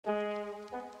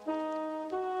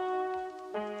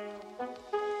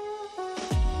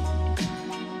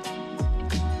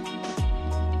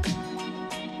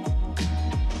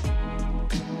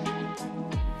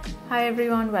Hi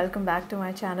everyone, welcome back to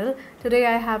my channel. Today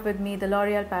I have with me the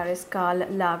L'Oréal Paris Karl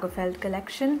Lagerfeld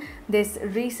collection. This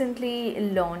recently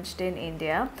launched in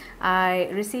India. I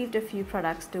received a few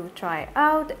products to try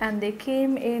out and they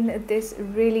came in this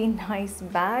really nice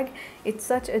bag. It's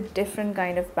such a different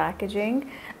kind of packaging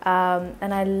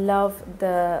and I love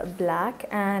the black,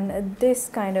 and this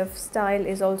kind of style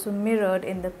is also mirrored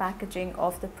in the packaging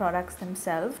of the products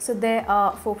themselves. So there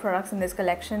are 4 products in this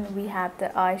collection. We have the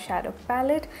eyeshadow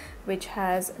palette, which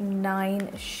has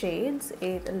 9 shades.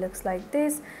 It looks like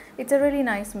this. It's a really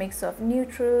nice mix of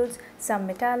neutrals, some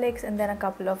metallics, and then a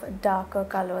couple of darker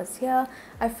colors here.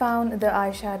 I found the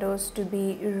eyeshadows to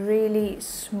be really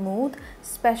smooth,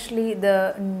 especially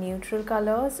the neutral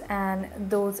colors, and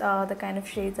those are the kind of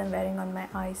shades I'm wearing on my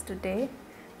eyes today.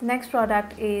 The next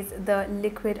product is the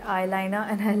liquid eyeliner,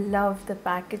 and I love the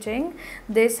packaging.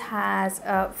 This has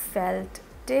a felt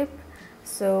tip,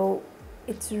 so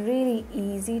it's really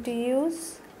easy to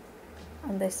use,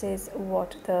 and this is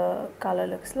what the color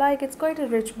looks like. It's quite a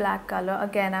rich black color.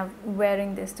 Again, I'm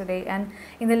wearing this today, and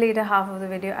in the later half of the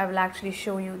video I will actually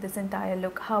show you this entire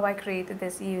look, how I created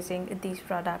this using these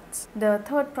products. The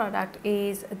third product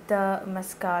is the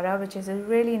mascara, which is a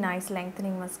really nice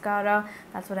lengthening mascara.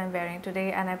 That's what I'm wearing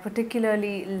today, and I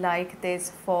particularly like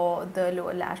this for the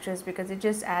lower lashes because it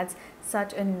just adds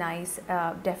such a nice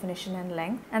definition and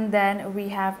length. And then we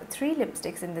have 3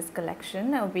 lipsticks in this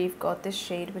collection. We've got this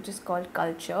shade which is called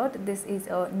Cultured. This is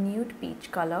a nude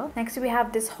peach color. Next we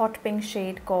have this hot pink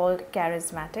shade called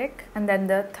Charismatic, and then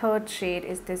the third shade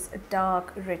is this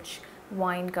dark rich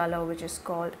wine color which is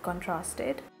called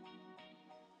Contrasted.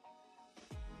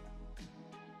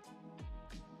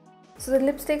 So the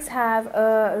lipsticks have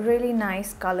a really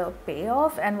nice color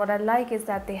payoff, and what I like is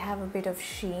that they have a bit of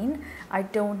sheen. I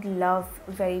don't love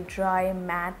very dry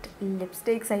matte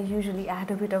lipsticks. I usually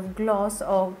add a bit of gloss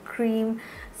or cream,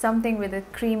 something with a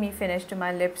creamy finish to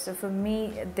my lips. So for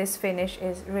me, this finish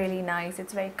is really nice.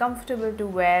 It's very comfortable to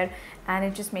wear, and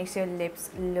it just makes your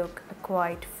lips look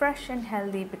quite fresh and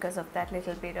healthy because of that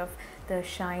little bit of the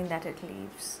shine that it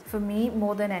leaves. For me,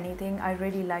 more than anything, I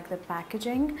really like the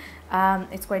packaging.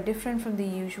 It's quite different from the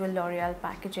usual L'Oréal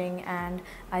packaging, and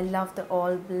I love the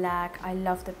all black. I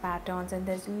love the patterns, and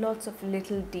there's lots of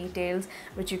little details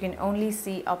which you can only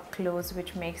see up close,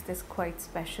 which makes this quite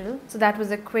special. So that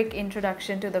was a quick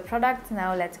introduction to the products.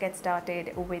 Now let's get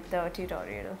started with the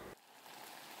tutorial.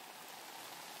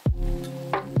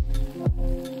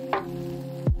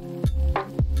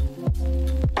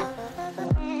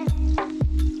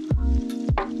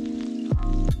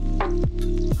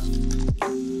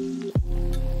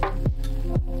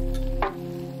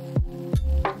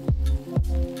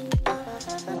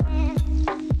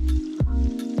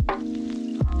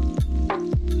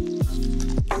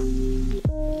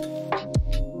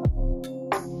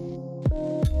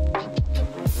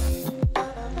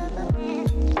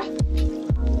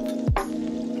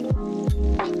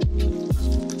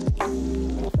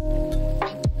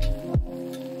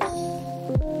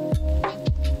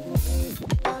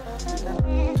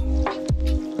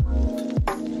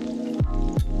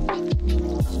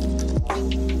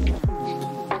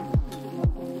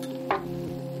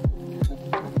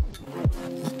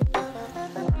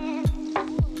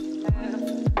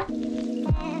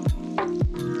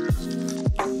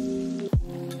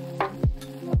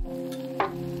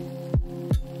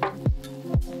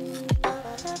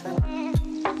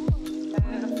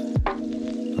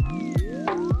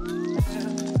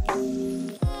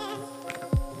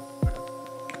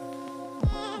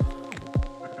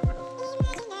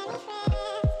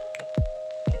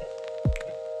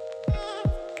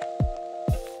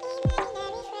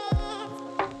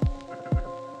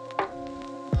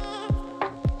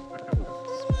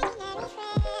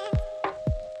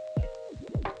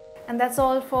 And that's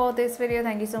all for this video.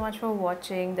 Thank you so much for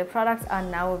watching. The products are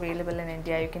now available in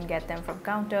India. You can get them from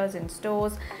counters in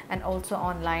stores and also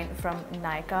online from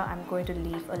Nykaa. I'm going to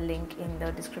leave a link in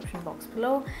the description box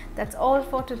below. That's all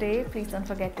for today. Please don't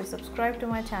forget to subscribe to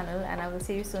my channel, and I will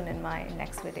see you soon in my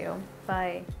next video.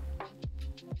 Bye.